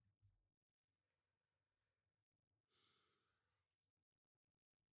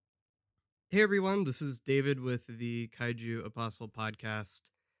Hey everyone, this is David with the Kaiju Apostle podcast.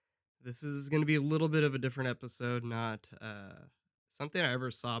 This is going to be a little bit of a different episode, not something I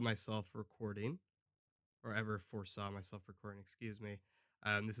ever saw myself recording or ever foresaw myself recording, excuse me.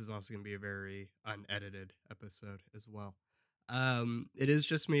 This is also going to be a very unedited episode as well. It is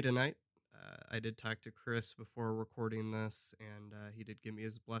just me tonight. I did talk to Chris before recording this, and he did give me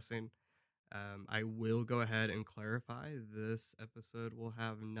his blessing. I will go ahead and clarify this episode will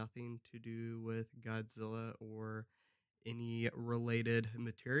have nothing to do with Godzilla or any related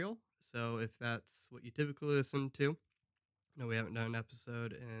material. So if that's what you typically listen to, no, we haven't done an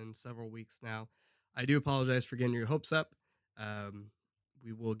episode in several weeks now. I do apologize for getting your hopes up. Um,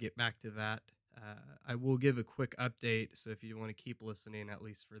 we will get back to that. I will give a quick update. So if you want to keep listening, at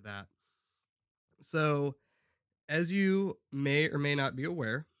least for that. So, as you may or may not be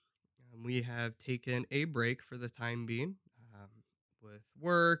aware, we have taken a break for the time being with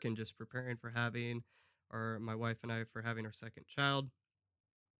work and just preparing for having my wife and I for having our second child.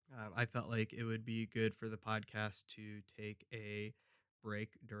 I felt like it would be good for the podcast to take a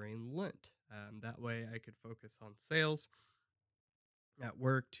break during Lent. That way I could focus on sales at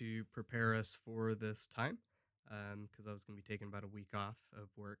work to prepare us for this time because I was going to be taking about a week off of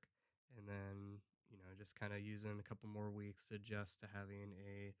work and then, just kind of using a couple more weeks to adjust to having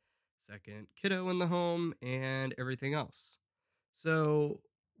a second kiddo in the home and everything else. So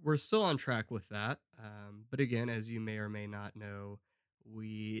we're still on track with that. But again, as you may or may not know,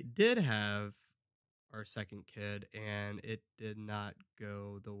 we did have our second kid and it did not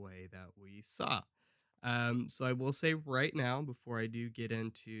go the way that we saw. So I will say right now, before I do get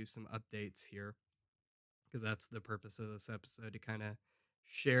into some updates here, because that's the purpose of this episode to kind of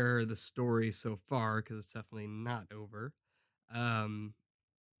share the story so far, because it's definitely not over. Um,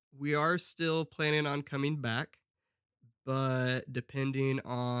 we are still planning on coming back, but depending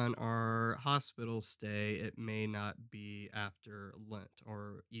on our hospital stay, it may not be after Lent,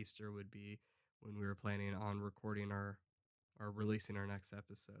 or Easter would be when we were planning on recording or releasing our next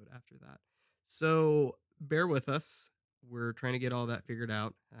episode after that. So bear with us. We're trying to get all that figured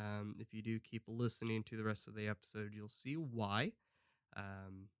out. If you do keep listening to the rest of the episode, you'll see why.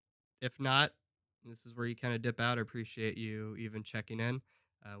 Um, if not, this is where you kind of dip out. I appreciate you even checking in.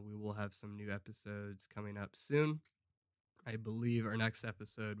 We will have some new episodes coming up soon. I believe our next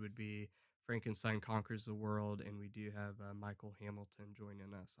episode would be Frankenstein Conquers the World, and we do have Michael Hamilton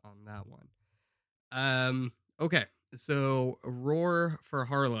joining us on that one. Okay, so Roar for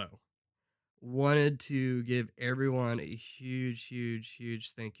Harlow. Wanted to give everyone a huge, huge,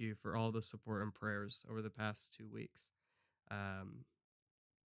 huge thank you for all the support and prayers over the past 2 weeks. Um,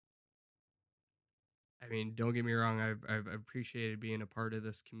 I mean, don't get me wrong. I've appreciated being a part of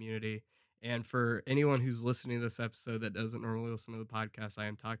this community. And for anyone who's listening to this episode that doesn't normally listen to the podcast, I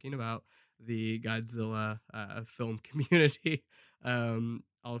am talking about the Godzilla film community.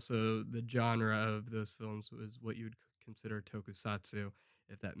 Also, the genre of those films was what you would consider tokusatsu.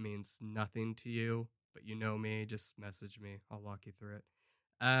 If that means nothing to you, but you know me, just message me. I'll walk you through it.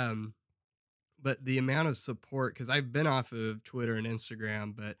 Um, but the amount of support, because I've been off of Twitter and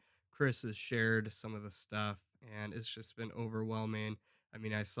Instagram, but Chris has shared some of the stuff and it's just been overwhelming. I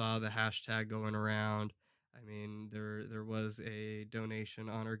mean, I saw the hashtag going around. I mean, there was a donation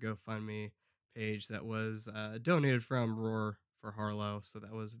on our GoFundMe page that was donated from Roar for Harlow, so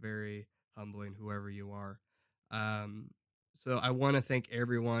that was very humbling, whoever you are. Um, so I want to thank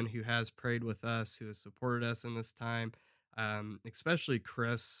everyone who has prayed with us, who has supported us in this time, especially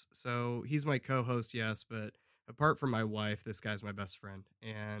Chris. So he's my co-host, yes, but apart from my wife, this guy's my best friend,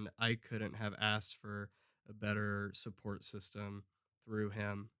 and I couldn't have asked for a better support system through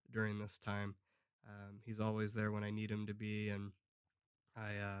him during this time. He's always there when I need him to be, and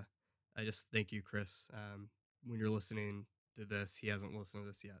I just thank you, Chris. When you're listening to this, he hasn't listened to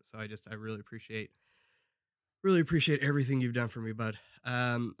this yet, so I really appreciate everything you've done for me, bud.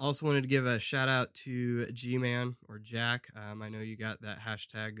 Also wanted to give a shout out to G-Man or Jack. I know you got that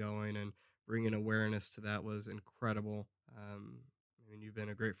hashtag going and bringing awareness to that was incredible. I mean, you've been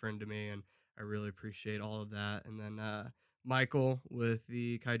a great friend to me, and I really appreciate all of that. And then Michael with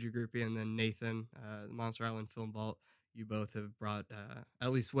the Kaiju Groupie, and then Nathan, the Monster Island Film Vault. You both have brought,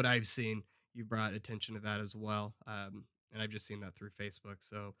 at least what I've seen, you brought attention to that as well. And I've just seen that through Facebook.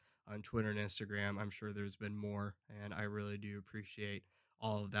 So on Twitter and Instagram, I'm sure there's been more, and I really do appreciate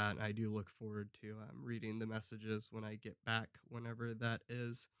all of that. And I do look forward to reading the messages when I get back, whenever that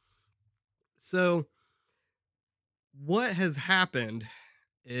is. So, what has happened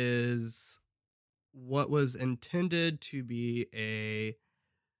is what was intended to be a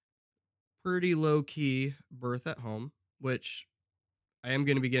pretty low key birth at home, which I am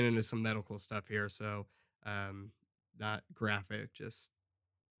going to be getting into some medical stuff here, so um, not graphic, just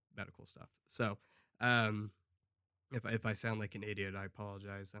medical stuff. So um, if I sound like an idiot, I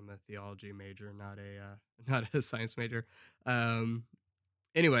apologize. I'm a theology major, not a not a science major. Um,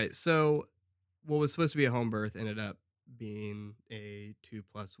 anyway, so what was supposed to be a home birth ended up being a 2+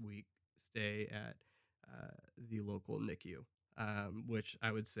 week stay at the local NICU, which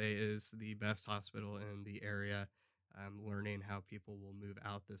I would say is the best hospital in the area. Learning how people will move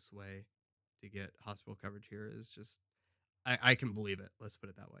out this way to get hospital coverage here is just, I can believe it. Let's put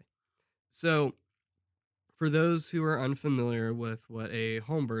it that way. So, for those who are unfamiliar with what a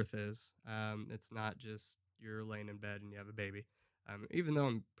home birth is, it's not just you're laying in bed and you have a baby, even though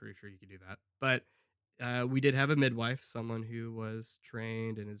I'm pretty sure you could do that. But we did have a midwife, someone who was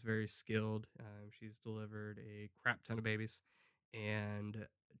trained and is very skilled. She's delivered a crap ton of babies and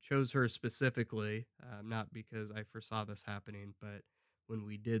chose her specifically, not because I foresaw this happening, but when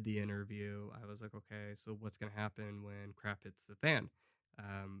we did the interview, I was like, okay, so what's going to happen when crap hits the fan?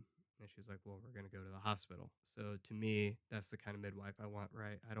 Um, and she's like, well, we're going to go to the hospital. So to me, that's the kind of midwife I want,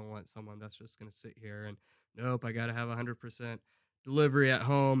 right? I don't want someone that's just going to sit here and, nope, I got to have 100% delivery at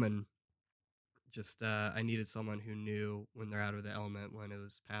home. And just, I needed someone who knew when they're out of the element, when it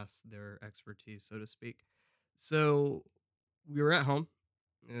was past their expertise, so to speak. So we were at home.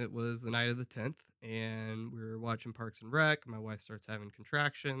 It was the night of the 10th, and we were watching Parks and Rec. My wife starts having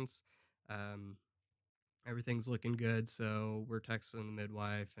contractions. Um, Everything's looking good. So we're texting the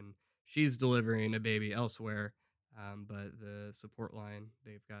midwife, and she's delivering a baby elsewhere. But the support line,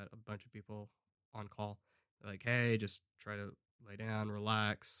 they've got a bunch of people on call. They're like, hey, just try to lay down,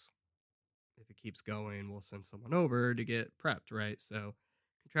 relax. If it keeps going, we'll send someone over to get prepped, right? So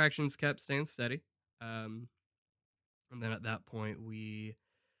contractions kept staying steady. Um, and then at that point, we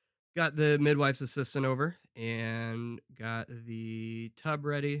got the midwife's assistant over and got the tub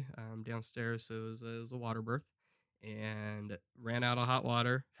ready downstairs. So it was a water birth, and ran out of hot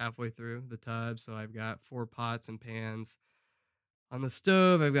water halfway through the tub. So I've got 4 pots and pans on the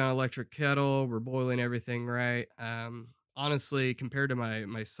stove. I've got an electric kettle. We're boiling everything right. Honestly, compared to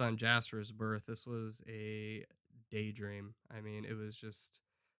my son Jasper's birth, this was a daydream. I mean, it was just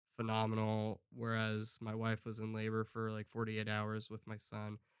phenomenal. Whereas my wife was in labor for like 48 hours with my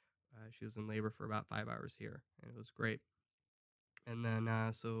son, she was in labor for about 5 hours here, and it was great. And then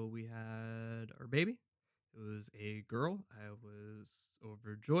so we had our baby. It was a girl. I was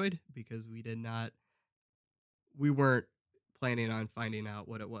overjoyed because we weren't planning on finding out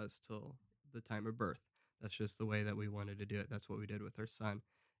what it was till the time of birth. That's just the way that we wanted to do it. That's what we did with our son.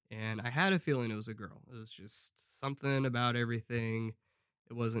 And I had a feeling it was a girl. It was just something about everything.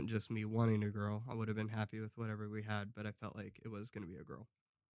 It wasn't just me wanting a girl. I would have been happy with whatever we had, but I felt like it was going to be a girl.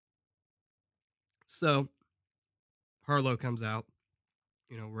 So Harlow comes out.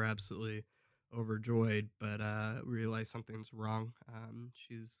 We're absolutely overjoyed, but we realize something's wrong.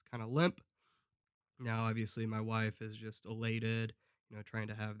 She's kind of limp. Now, obviously, my wife is just elated, trying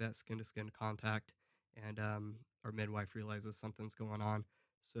to have that skin to skin contact. And our midwife realizes something's going on.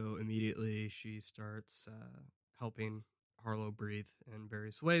 So immediately she starts helping Harlow breathe in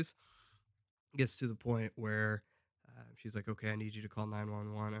various ways. Gets to the point where she's like, okay, I need you to call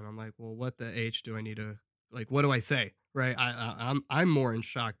 911. And I'm like, well, what the H do I need to, like, what do I say? Right. I'm more in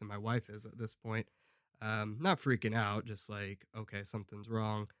shock than my wife is at this point. Not freaking out, just like, okay, something's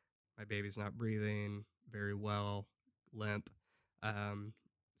wrong. My baby's not breathing very well, limp. Um,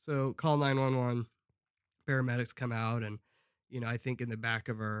 so call 911. Paramedics come out, and I think in the back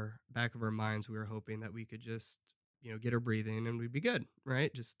of our minds, we were hoping that we could just get her breathing and we'd be good,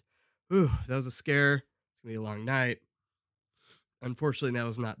 right? Just, ooh, that was a scare. It's gonna be a long night. Unfortunately, that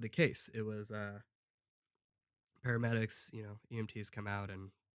was not the case. It was paramedics, EMTs come out, and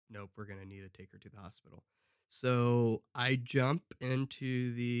nope, we're gonna need to take her to the hospital. So I jump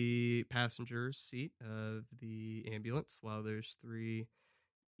into the passenger seat of the ambulance while there's three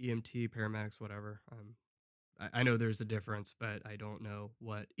EMT paramedics, whatever. I know there's a difference, but I don't know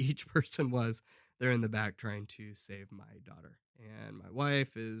what each person was. They're in the back trying to save my daughter, and my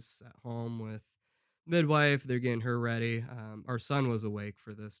wife is at home with midwife. They're getting her ready. Our son was awake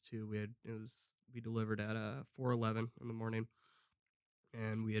for this too. We delivered at 4:11 in the morning,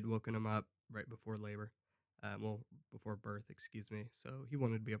 and we had woken him up right before labor, well, before birth, excuse me. So he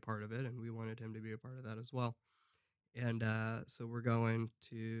wanted to be a part of it, and we wanted him to be a part of that as well. And so we're going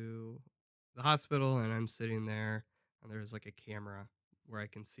to the hospital, and I'm sitting there, and there's like a camera where I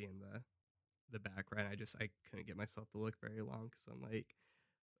can see in the back, right? I couldn't get myself to look very long because I'm like,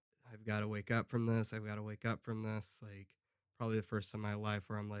 I've got to wake up from this. I've got to wake up from this. Like, probably the first time in my life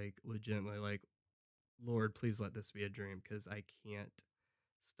where I'm like legitimately like, Lord, please let this be a dream, because I can't.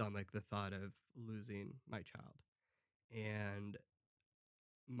 stomach the thought of losing my child. And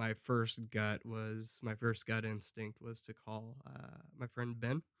my first gut instinct was to call my friend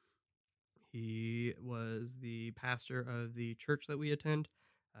Ben. He was the pastor of the church that we attend.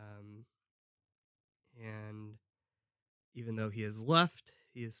 Um, and even though he has left,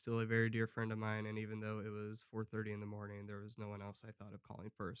 he is still a very dear friend of mine. And even though it was 4:30 in the morning, there was no one else I thought of calling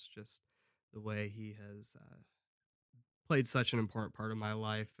first. Just the way he has played such an important part of my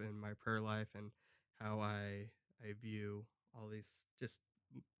life and my prayer life, and how I view all these, just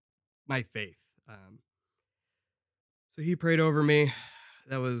my faith. So he prayed over me.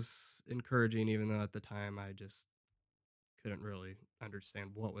 That was encouraging, even though at the time I just couldn't really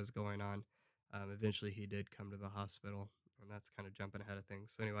understand what was going on. Eventually, he did come to the hospital, and that's kind of jumping ahead of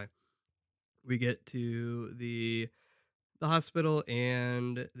things. So anyway, we get to the hospital,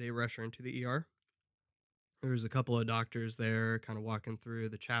 and they rush her into the ER. There's a couple of doctors there, kind of walking through.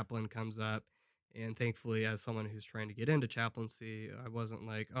 The chaplain comes up, and thankfully, as someone who's trying to get into chaplaincy, I wasn't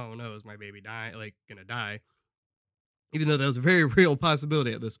like, "Oh no, is my baby gonna die?" Even though that was a very real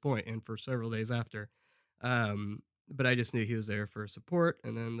possibility at this point and for several days after. But I just knew he was there for support.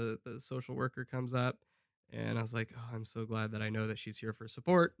 And then the social worker comes up, and I was like, oh, I'm so glad that I know that she's here for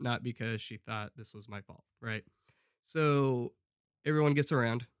support, not because she thought this was my fault. Right. So everyone gets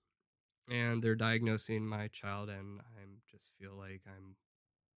around, and they're diagnosing my child. And I just feel like I'm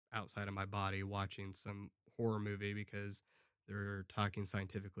outside of my body watching some horror movie, because they're talking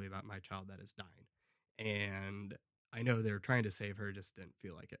scientifically about my child that is dying. And I know they're trying to save her, just didn't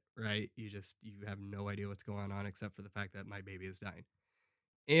feel like it, right? You have no idea what's going on except for the fact that my baby is dying.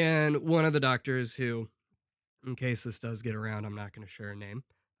 And one of the doctors who, in case this does get around, I'm not going to share a name.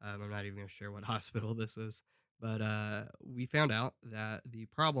 I'm not even going to share what hospital this is. But we found out that the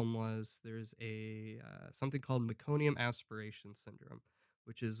problem was there's a something called meconium aspiration syndrome,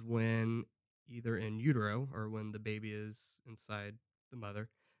 which is when either in utero, or when the baby is inside the mother,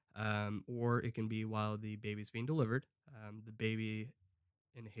 or it can be while the baby's being delivered. The baby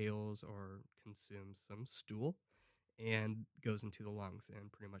inhales or consumes some stool and goes into the lungs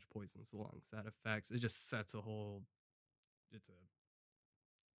and pretty much poisons the lungs. That affects, it just sets a whole, it's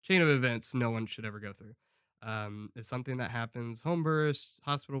a chain of events no one should ever go through. It's something that happens home births,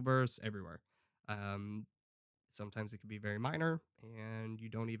 hospital births, everywhere. Um, Sometimes it can be very minor and you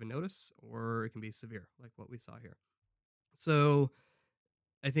don't even notice, or it can be severe, like what we saw here. So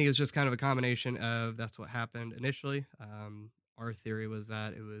I think it's just kind of a combination of that's what happened initially. Our theory was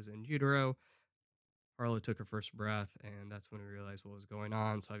that it was in utero. Harlow took her first breath, and that's when we realized what was going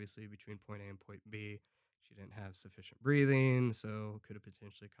on. So obviously, between point A and point B, she didn't have sufficient breathing, so could have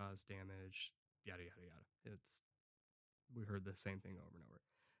potentially caused damage. Yada yada yada. We heard the same thing over and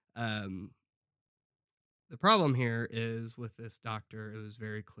over. The problem here is with this doctor. It was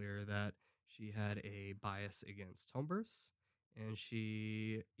very clear that she had a bias against home births, and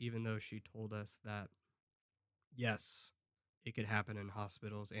she, even though she told us that yes, it could happen in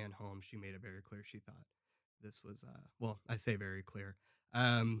hospitals and homes, she made it very clear she thought this was well, I say very clear.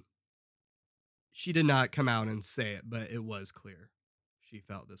 Um she did not come out and say it, but it was clear she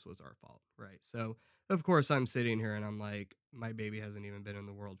felt this was our fault, right? So of course I'm sitting here and I'm like, my baby hasn't even been in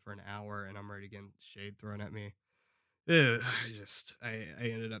the world for an hour, and I'm ready to get shade thrown at me. Ugh, I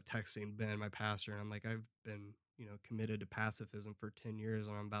ended up texting Ben, my pastor, and I'm like, I've been, committed to pacifism for 10 years,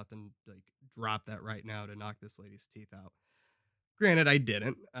 and I'm about to like drop that right now to knock this lady's teeth out. Granted, I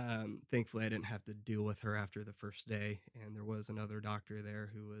didn't. Thankfully, I didn't have to deal with her after the first day, and there was another doctor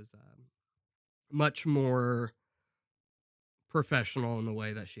there who was much more professional in the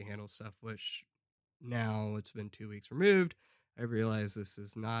way that she handles stuff, which now it's been 2 weeks removed. I realize this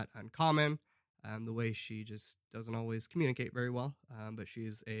is not uncommon. The way she just doesn't always communicate very well, but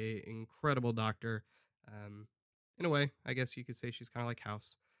she's a incredible doctor. Um, in a way, I guess you could say she's kind of like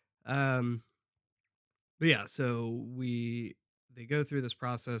House. Um, but yeah, so they go through this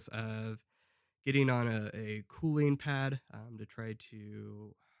process of getting on a cooling pad to try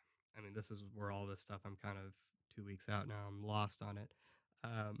to. I mean, this is where all this stuff. I'm kind of 2 weeks out now. I'm lost on it.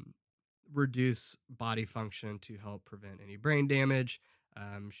 Um, Reduce body function to help prevent any brain damage.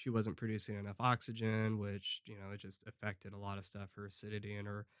 She wasn't producing enough oxygen, which it just affected a lot of stuff. Her acidity in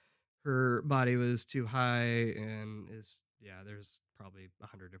her body was too high, and is yeah. There's probably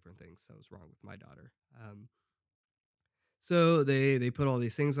 100 different things that was wrong with my daughter. So they put all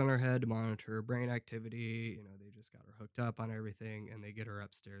these things on her head to monitor her brain activity. They just got her hooked up on everything, and they get her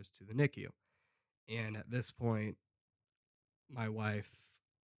upstairs to the NICU. And at this point, my wife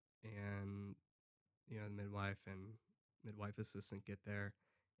and the midwife and midwife assistant get there,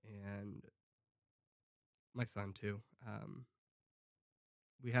 and my son too.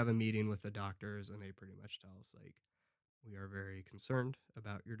 we have a meeting with the doctors, and they pretty much tell us, like, we are very concerned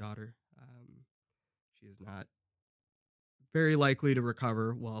about your daughter. She is not very likely to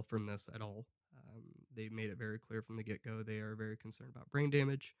recover well from this at all. They made it very clear from the get go they are very concerned about brain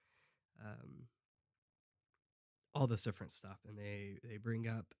damage, um, all this different stuff, and they bring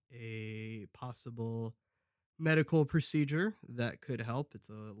up a possible medical procedure that could help. It's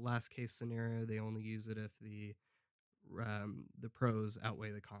a last case scenario. They only use it if the pros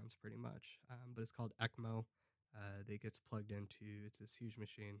outweigh the cons, pretty much. But it's called ECMO. That gets plugged into. It's this huge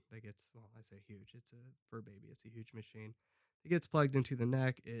machine that gets, well, I say huge. It's a for a baby. It's a huge machine. It gets plugged into the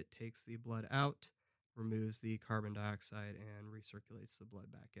neck. It takes the blood out, removes the carbon dioxide, and recirculates the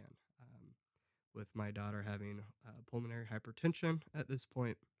blood back in. With my daughter having pulmonary hypertension at this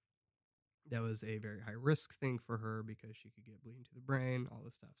point, that was a very high risk thing for her because she could get bleeding to the brain, all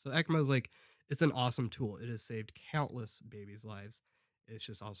this stuff. So ECMO is like, it's an awesome tool. It has saved countless babies' lives. It's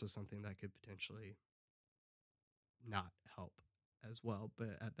just also something that could potentially not help as well.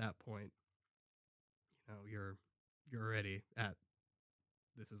 But at that point, you're already at,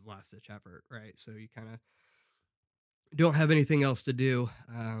 this is last ditch effort, right? So you kind of don't have anything else to do.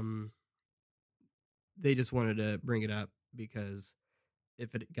 They just wanted to bring it up because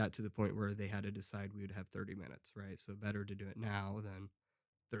if it got to the point where they had to decide, we would have 30 minutes, right? So better to do it now than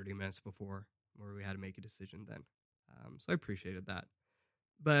 30 minutes before, where we had to make a decision then. So I appreciated that.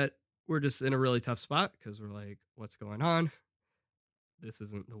 But we're just in a really tough spot because we're like, what's going on? This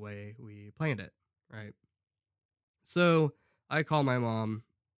isn't the way we planned it, right? So I call my mom.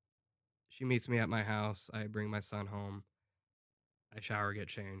 She meets me at my house. I bring my son home. I shower, get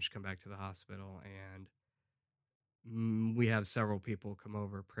changed, come back to the hospital, and we have several people come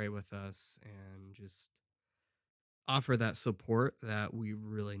over, pray with us, and just offer that support that we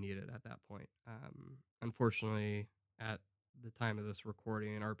really needed at that point. Unfortunately, at the time of this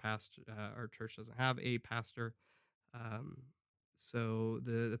recording, our church doesn't have a pastor. Um, so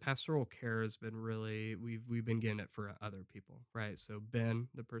the pastoral care has been really, we've been getting it for other people, right? So Ben,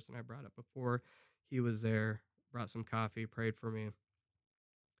 the person I brought up before, he was there, brought some coffee, prayed for me.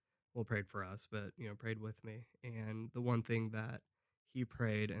 Well, prayed for us, but prayed with me. And the one thing that he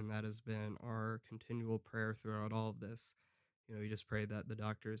prayed, and that has been our continual prayer throughout all of this, he just prayed that the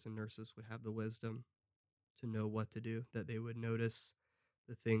doctors and nurses would have the wisdom to know what to do, that they would notice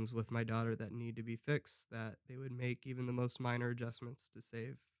the things with my daughter that need to be fixed, that they would make even the most minor adjustments to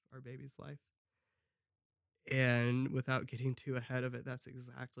save our baby's life. And without getting too ahead of it, that's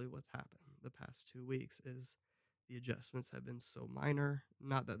exactly what's happened the past 2 weeks. Is the adjustments have been so minor.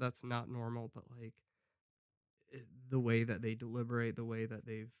 Not that that's not normal, but like the way that they deliberate, the way that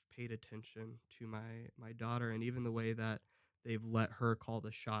they've paid attention to my daughter, and even the way that they've let her call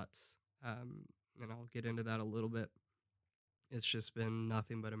the shots. And I'll get into that a little bit. It's just been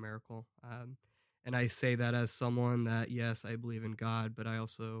nothing but a miracle. And I say that as someone that, yes, I believe in God, but I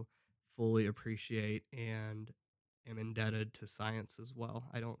also fully appreciate and am indebted to science as well.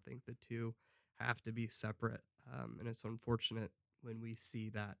 I don't think the two have to be separate. And it's unfortunate when we see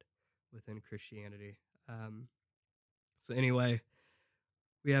that within Christianity. So, anyway,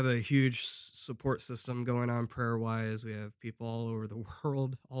 we have a huge support system going on prayer wise. We have people all over the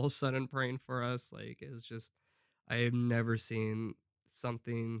world all of a sudden praying for us. Like, it's just, I have never seen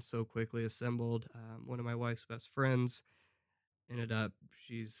something so quickly assembled. One of my wife's best friends ended up,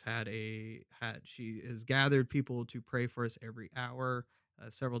 she has gathered people to pray for us every hour,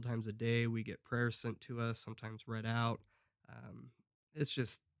 several times a day. We get prayers sent to us, sometimes read out. Um, it's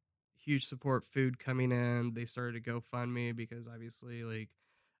just huge support, food coming in. They started to GoFundMe because obviously, like,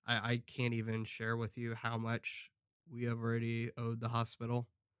 I can't even share with you how much we have already owed the hospital.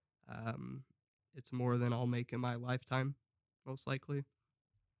 Um, it's more than I'll make in my lifetime, most likely.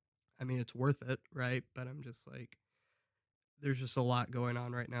 I mean, it's worth it, right? But I'm just like, there's just a lot going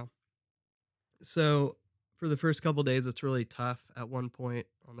on right now. So for the first couple days, it's really tough. At one point,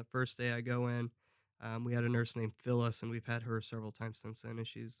 on the first day I go in, we had a nurse named Phyllis, and we've had her several times since then, and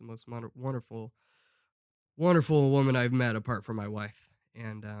she's the most wonderful, wonderful woman I've met, apart from my wife,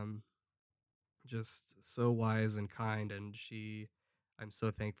 and just so wise and kind. And I'm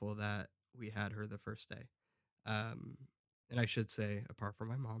so thankful that we had her the first day. Um, and I should say, apart from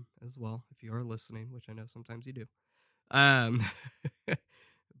my mom as well, if you are listening, which I know sometimes you do. Um,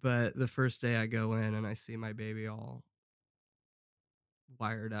 but the first day I go in and I see my baby all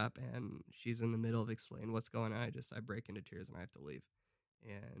wired up, and she's in the middle of explaining what's going on. I break into tears and I have to leave.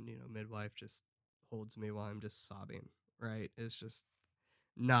 And, midwife just holds me while I'm just sobbing, right? It's just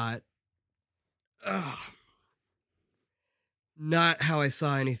not, ugh, not how I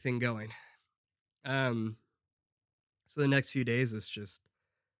saw anything going. Um, so the next few days, it's just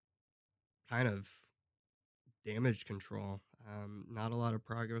kind of damage control. Not a lot of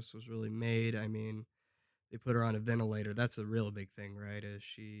progress was really made. I mean, they put her on a ventilator. That's a real big thing, right? Is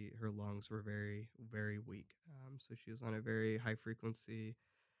her lungs were very, very weak. So she was on a very high frequency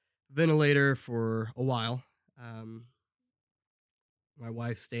ventilator for a while. Um, my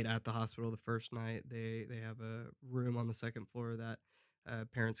wife stayed at the hospital the first night. They have a room on the second floor that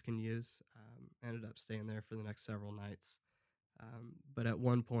parents can use. Ended up staying there for the next several nights. But at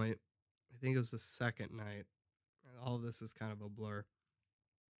one point, I think it was the second night. All of this is kind of a blur.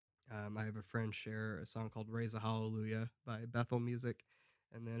 I have a friend share a song called "Raise a Hallelujah" by Bethel Music,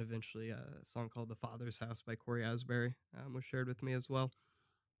 and then eventually a song called "The Father's House" by Corey Asbury was shared with me as well.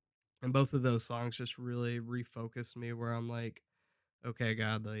 And both of those songs just really refocused me, where I'm like, okay,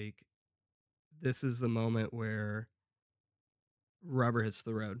 God, like this is the moment where rubber hits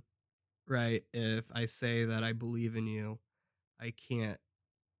the road, right? If I say that I believe in you, I can't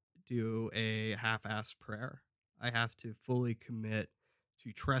do a half-assed prayer. I have to fully commit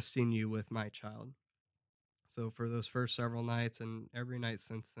to trusting you with my child. So for those first several nights and every night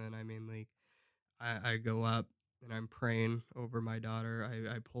since then, I mean, like I go up and I'm praying over my daughter.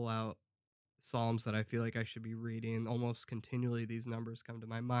 I pull out Psalms that I feel like I should be reading. Almost continually, these numbers come to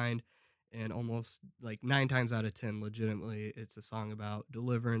my mind. And almost like 9 times out of 10, legitimately, it's a song about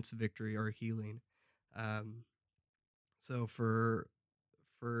deliverance, victory, or healing. Um, so for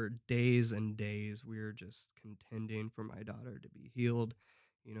days and days, we are just contending for my daughter to be healed.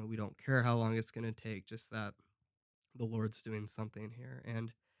 We don't care how long it's going to take, just that the Lord's doing something here.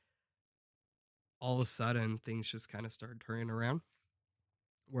 And all of a sudden, things just kind of started turning around.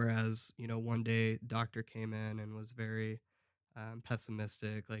 Whereas, one day, doctor came in and was very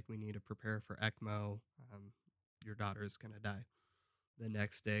pessimistic, like, we need to prepare for ECMO. Your daughter's going to die. The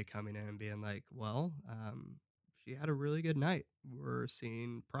next day, coming in and being like, well, she had a really good night. We're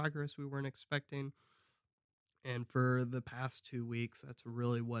seeing progress we weren't expecting. And for the past 2 weeks, that's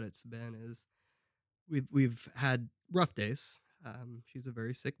really what it's been. Is we've had rough days. She's a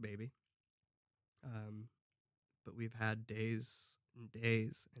very sick baby. Um, but we've had days and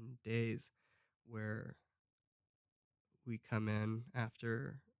days and days where we come in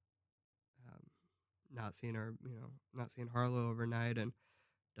after um, not seeing Harlow overnight, and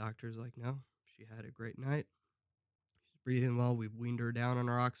doctor's like, no, she had a great night. She's breathing well. We've weaned her down on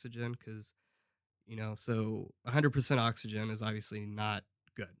our oxygen because, so 100% oxygen is obviously not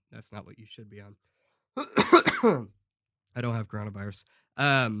good. That's not what you should be on. I don't have coronavirus.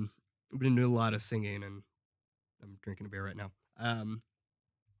 I've been doing a lot of singing, and I'm drinking a beer right now.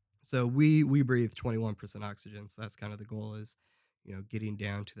 So we breathe 21% oxygen. So that's kind of the goal, is, getting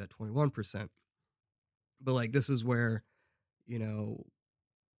down to that 21%. But like, this is where, you know,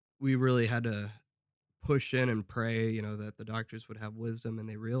 we really had to push in and pray, that the doctors would have wisdom, and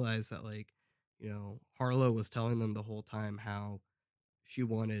they realized that, like, Harlow was telling them the whole time how she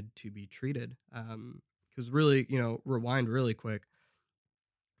wanted to be treated. Because really, rewind really quick,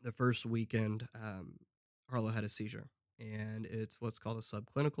 the first weekend, Harlow had a seizure, and it's what's called a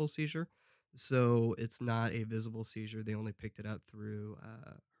subclinical seizure. So it's not a visible seizure. They only picked it up through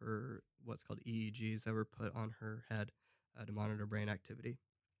her what's called EEGs that were put on her head to monitor brain activity.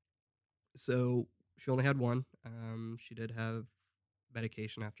 So she only had one. She did have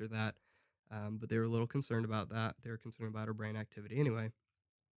medication after that, but they were a little concerned about that. They were concerned about her brain activity anyway,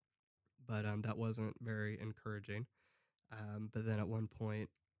 but that wasn't very encouraging. But then at one point,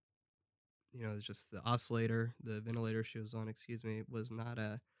 it's just the oscillator, the ventilator she was on, excuse me, was not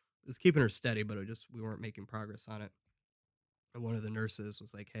it was keeping her steady, but we weren't making progress on it. And one of the nurses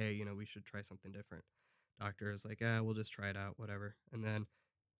was like, hey, we should try something different. Doctor is like, we'll just try it out, whatever. And then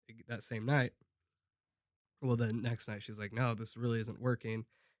that same night, well, the next night she's like, no, this really isn't working.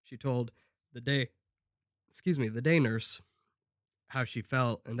 She told the day, the day nurse how she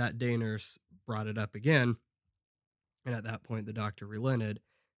felt, and that day nurse brought it up again. And at that point, the doctor relented,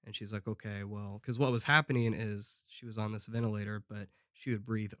 and she's like, okay, well, because what was happening is she was on this ventilator, but she would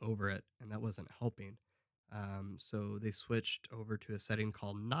breathe over it, and that wasn't helping. So they switched over to a setting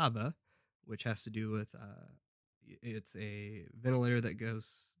called NAVA, which has to do with it's a ventilator that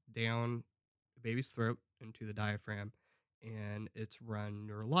goes down the baby's throat into the diaphragm, and it's run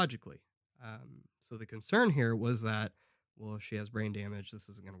neurologically. So the concern here was that, well, if she has brain damage, this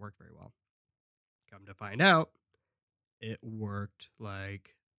isn't going to work very well. Come to find out, it worked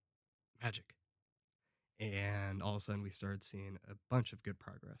like magic. And all of a sudden, we started seeing a bunch of good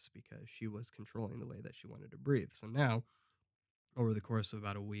progress because she was controlling the way that she wanted to breathe. So now, over the course of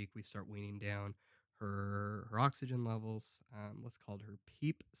about a week, we start weaning down her oxygen levels, what's called her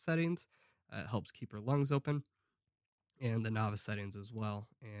PEEP settings. It helps keep her lungs open, and the novice settings as well.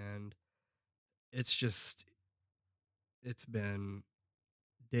 And it's just, it's been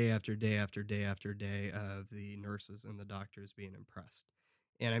day after day after day after day of the nurses and the doctors being impressed.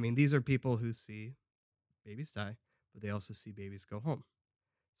 And I mean, these are people who see babies die, but they also see babies go home.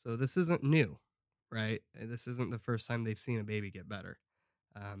 So this isn't new, right? This isn't the first time they've seen a baby get better.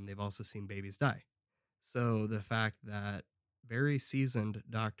 They've also seen babies die. So the fact that very seasoned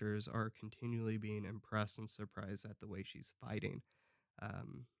doctors are continually being impressed and surprised at the way she's fighting,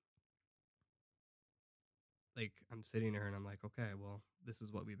 um, like I'm sitting here and I'm like, okay, well, this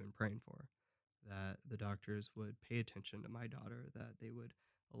is what we've been praying for, that the doctors would pay attention to my daughter, that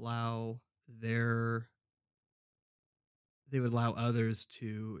allow their they would allow others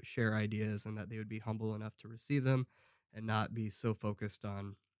to share ideas, and that they would be humble enough to receive them and not be so focused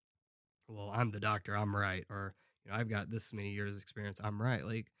on, well, I'm the doctor, I'm right, or I've got this many years experience, I'm right.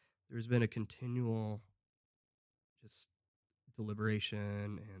 Like there's been a continual just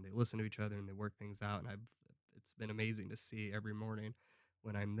deliberation, and they listen to each other and they work things out, and I've it's been amazing to see every morning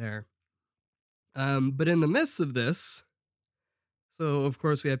when I'm there. But in the midst of this, so of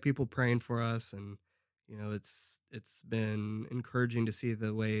course we have people praying for us, and it's been encouraging to see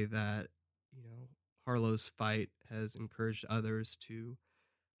the way that Harlow's fight has encouraged others to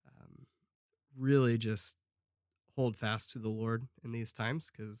um, really just hold fast to the Lord in these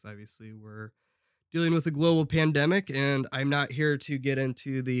times, because obviously we're dealing with a global pandemic, and I'm not here to get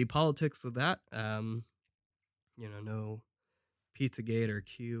into the politics of that. No Pizzagate or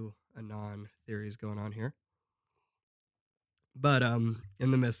Q anon theories going on here. But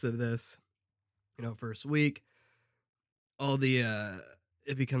in the midst of this, first week, all the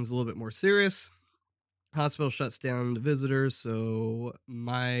it becomes a little bit more serious. Hospital shuts down the visitors, so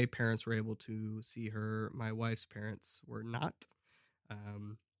my parents were able to see her. My wife's parents were not.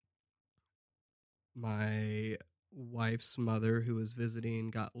 Um, my wife's mother, who was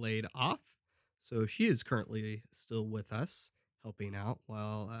visiting, got laid off, so she is currently still with us, helping out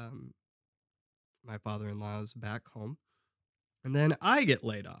while my father-in-law is back home. And then I get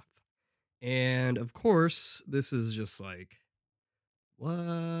laid off. And of course, this is just like,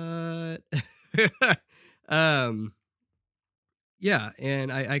 what? um, yeah,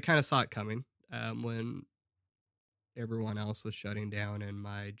 and I kind of saw it coming when everyone else was shutting down and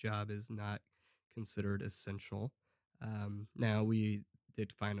my job is not considered essential. Now we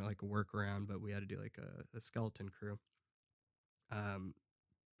did find like a workaround, but we had to do like a skeleton crew. Um,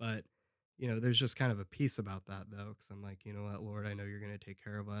 but there's just kind of a peace about that though, because I'm like, you know what, Lord, I know you're going to take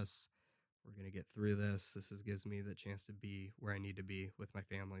care of us. We're going to get through this. Gives me the chance to be where I need to be with my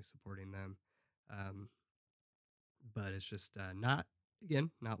family, supporting them. Um, but it's just not, again,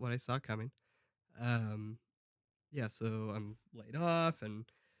 not what I saw coming. Um, yeah, so I'm laid off and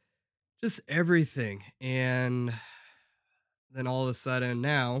just everything. And then all of a sudden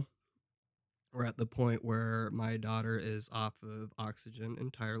now we're at the point where my daughter is off of oxygen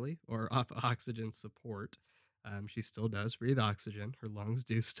entirely, or off of oxygen support. She still does breathe oxygen. Her lungs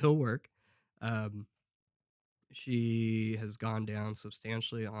do still work. Um, she has gone down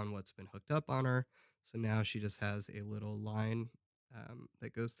substantially on what's been hooked up on her. So now she just has a little line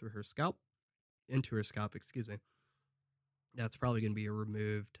that goes through her scalp, into her scalp, excuse me. That's probably going to be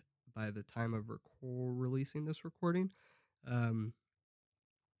removed by the time of releasing this recording. Um,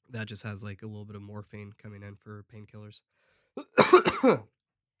 that just has like a little bit of morphine coming in for painkillers.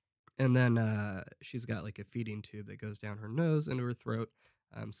 And then she's got like a feeding tube that goes down her nose into her throat,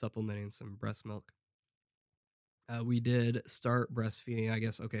 supplementing some breast milk. We did start breastfeeding, I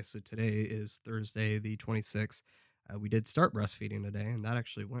guess. Okay, so today is Thursday, the 26th. We did start breastfeeding today, and that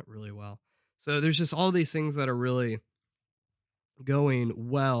actually went really well. So there's just all these things that are really going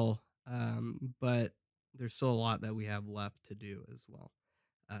well, but there's still a lot that we have left to do as well.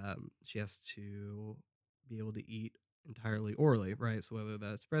 She has to be able to eat entirely orally, right? So whether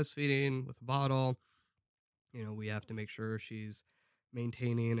that's breastfeeding with a bottle, we have to make sure she's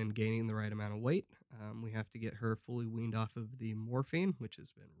maintaining and gaining the right amount of weight. We have to get her fully weaned off of the morphine, which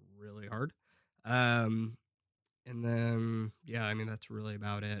has been really hard. And then, yeah, I mean, that's really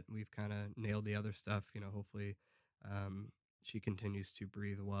about it. We've kind of nailed the other stuff. Hopefully um, she continues to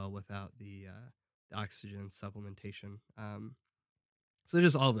breathe well without the oxygen supplementation. So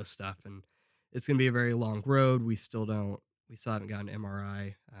just all this stuff. And it's going to be a very long road. We still haven't gotten an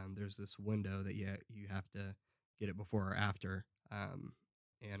MRI. There's this window that you have to get it before or after.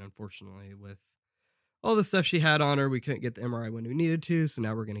 And unfortunately, with all the stuff she had on her, we couldn't get the MRI when we needed to. So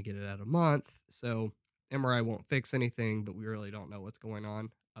now we're going to get it at a month. So MRI won't fix anything, but we really don't know what's going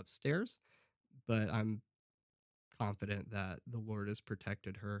on upstairs. But I'm confident that the Lord has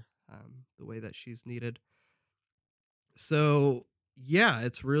protected her the way that she's needed. So yeah,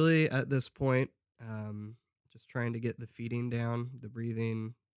 it's really at this point, Um, just trying to get the feeding down, the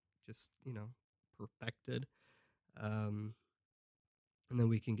breathing, just perfected. Um, and then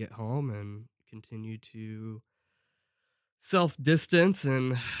we can get home and continue to self distance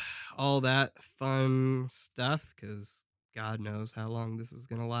and all that fun stuff because God knows how long this is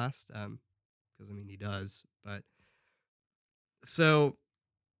going to last. Because I mean, He does. But so,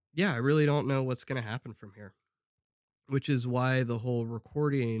 yeah, I really don't know what's going to happen from here, which is why the whole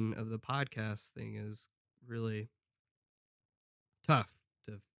recording of the podcast thing is really tough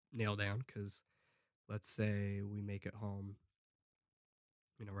to nail down. Because let's say we make it home,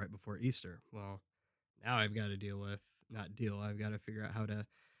 right before Easter. Well, now I've got to not deal, I've got to figure out how to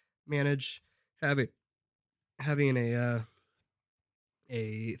manage having a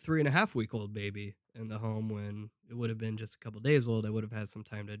 3.5 week old baby in the home when it would have been just a couple days old. I would have had some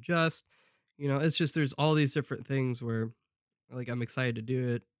time to adjust. It's just there's all these different things where like I'm excited to do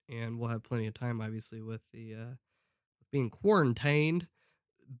it, and we'll have plenty of time, obviously, with the being quarantined.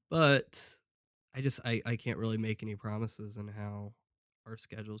 But I can't really make any promises on how our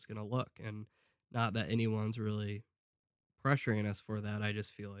schedule is gonna look, and not that anyone's really pressuring us for that. I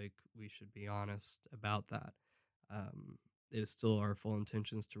just feel like we should be honest about that. Um, it is still our full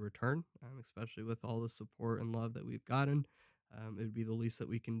intentions to return, especially with all the support and love that we've gotten. It would be the least that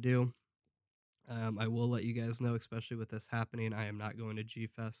we can do. I will let you guys know, especially with this happening, I am not going to G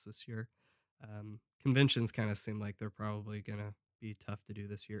Fest this year. Conventions kind of seem like they're probably going to be tough to do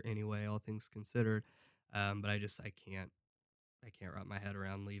this year anyway, all things considered. But I can't wrap my head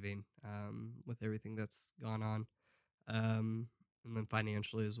around leaving with everything that's gone on. Um, and then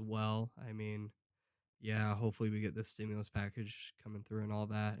financially as well. I mean, yeah, hopefully we get this stimulus package coming through and all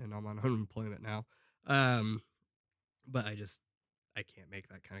that, and I'm on unemployment now. Um, but I can't make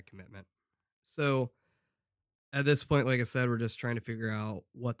that kind of commitment. So at this point, like I said, we're just trying to figure out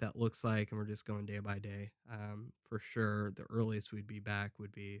what that looks like, and we're just going day by day. For sure, the earliest we'd be back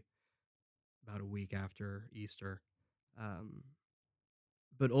would be about a week after Easter. Um,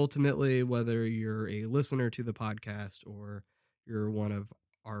 but ultimately, whether you're a listener to the podcast or you're one of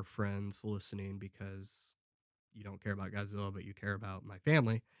our friends listening because you don't care about Godzilla, but you care about my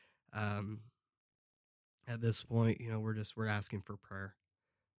family, um, at this point, we're asking for prayer.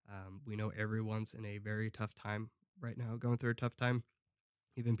 We know everyone's in a very tough time right now, going through a tough time.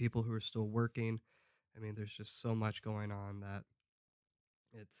 Even people who are still working. I mean, there's just so much going on that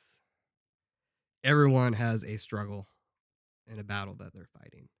it's everyone has a struggle and a battle that they're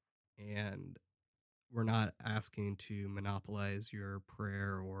fighting. And we're not asking to monopolize your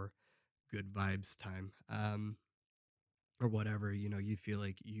prayer or good vibes time, or whatever you feel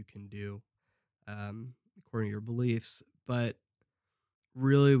like you can do according to your beliefs. But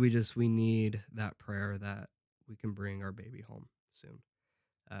really, we need that prayer that we can bring our baby home soon.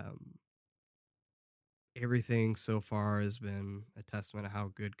 Um, Everything so far has been a testament of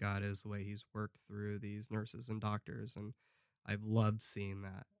how good God is, the way He's worked through these nurses and doctors, and I've loved seeing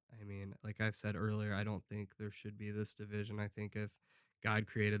that. I mean, like I've said earlier, I don't think there should be this division. I think if God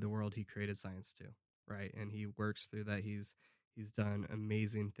created the world, He created science too, right? And He works through that. He's done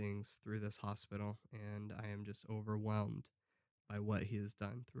amazing things through this hospital, and I am just overwhelmed by what He has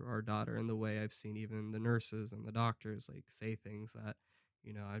done through our daughter and the way I've seen even the nurses and the doctors like say things that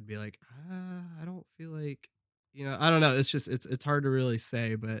I'd be like, I don't feel like, I don't know. It's just it's hard to really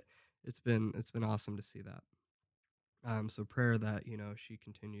say, but it's been awesome to see that. So prayer that she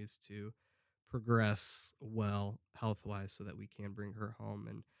continues to progress well health wise, so that we can bring her home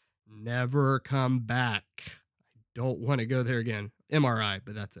and never come back. I don't want to go there again. MRI,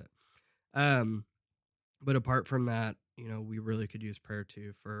 but that's it. Um, but apart from that, we really could use prayer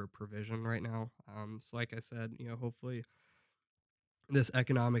too for provision right now. So like I said, hopefully this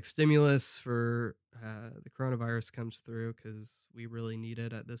economic stimulus for the coronavirus comes through, because we really need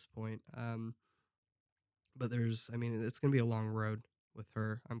it at this point. But I mean, it's going to be a long road with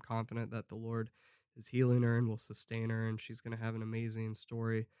her. I'm confident that the Lord is healing her and will sustain her, and she's going to have an amazing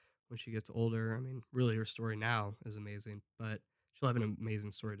story when she gets older. I mean, really, her story now is amazing, but she'll have an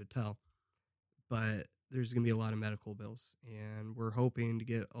amazing story to tell. But there's going to be a lot of medical bills, and we're hoping to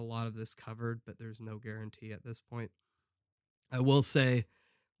get a lot of this covered, but there's no guarantee at this point. I will say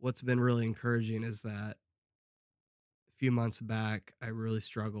what's been really encouraging is that a few months back, I really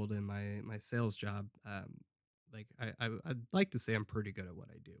struggled in my sales job. Like I'd like to say I'm pretty good at what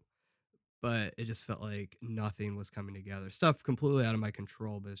I do, but it just felt like nothing was coming together. Stuff completely out of my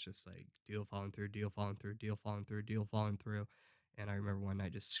control, but it's just like deal falling through, deal falling through, deal falling through, deal falling through. And I remember one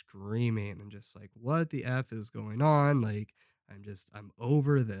night just screaming and just like, what the F is going on? Like, I'm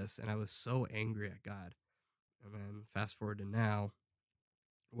over this. And I was so angry at God. And then fast forward to now,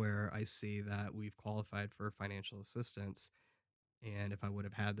 where I see that we've qualified for financial assistance. And if I would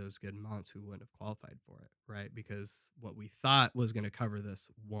have had those good months, we wouldn't have qualified for it, right? Because what we thought was going to cover this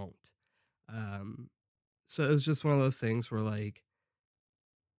won't. Um, so it was just one of those things where, like,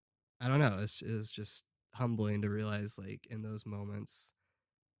 I don't know, it's just humbling to realize, like, in those moments,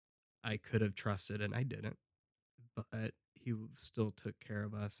 I could have trusted and I didn't, but he still took care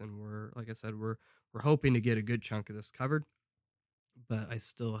of us. And we're, like I said, we're hoping to get a good chunk of this covered, but I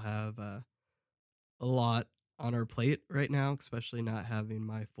still have a lot on our plate right now, especially not having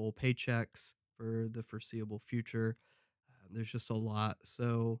my full paychecks for the foreseeable future. There's just a lot.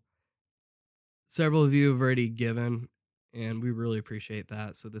 So several of you have already given, and we really appreciate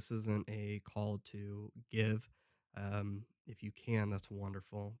that. So this isn't a call to give. If you can, that's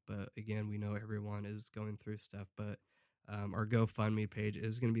wonderful. But again, we know everyone is going through stuff, but our GoFundMe page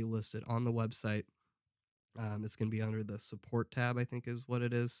is going to be listed on the website. It's going to be under the support tab, I think is what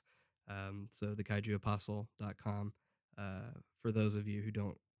it is. So the kaijuapostle.com. For those of you who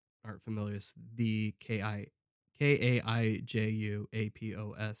aren't familiar, it's the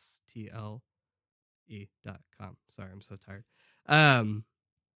KAIJUAPOSTLE.com. Sorry, I'm so tired. Um,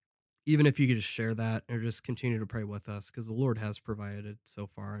 Even if you could just share that or just continue to pray with us, because the Lord has provided so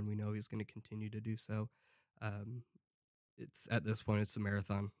far, and we know He's going to continue to do so. Um, it's at this point, it's a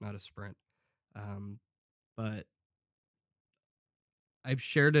marathon, not a sprint. But I've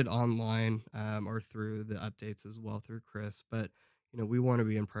shared it online, or through the updates as well through Chris. But we want to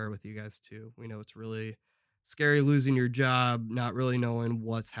be in prayer with you guys too. We know it's really scary losing your job, not really knowing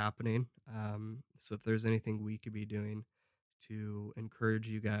what's happening. So if there's anything we could be doing to encourage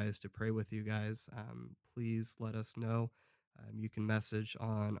you guys, to pray with you guys, please let us know. You can message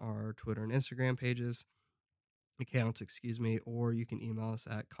on our Twitter and Instagram accounts, or you can email us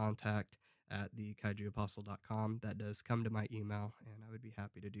at contact@thekaijuapostle.com. That does come to my email, and I would be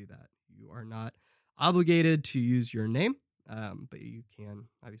happy to do that. You are not obligated to use your name, but you can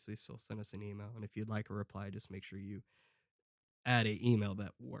obviously still send us an email. And if you'd like a reply, just make sure you add an email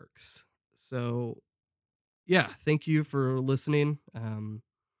that works. So, yeah, thank you for listening,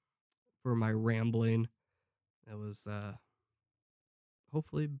 for my rambling. It was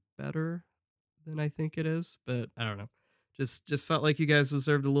hopefully better than I think it is, but I don't know. Just felt like you guys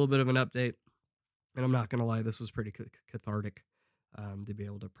deserved a little bit of an update, and I'm not gonna lie, this was pretty cathartic, to be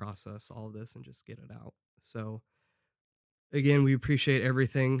able to process all of this and just get it out. So again, we appreciate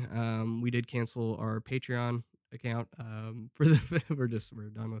everything. We did cancel our Patreon account, for the we're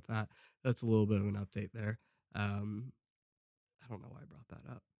done with that. That's a little bit of an update there. Um, I don't know why I brought that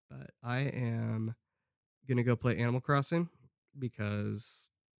up, but I am gonna go play Animal Crossing because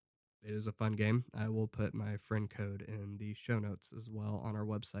it is a fun game. I will put my friend code in the show notes as well on our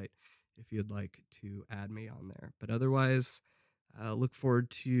website if you'd like to add me on there. But otherwise, look forward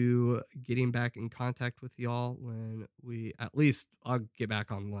to getting back in contact with y'all when at least I'll get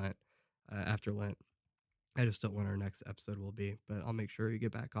back on Lent, after Lent. I just don't know when our next episode will be, but I'll make sure you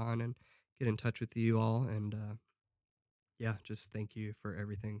get back on and get in touch with you all. And yeah, just thank you for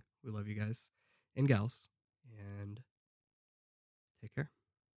everything. We love you guys and gals, and take care.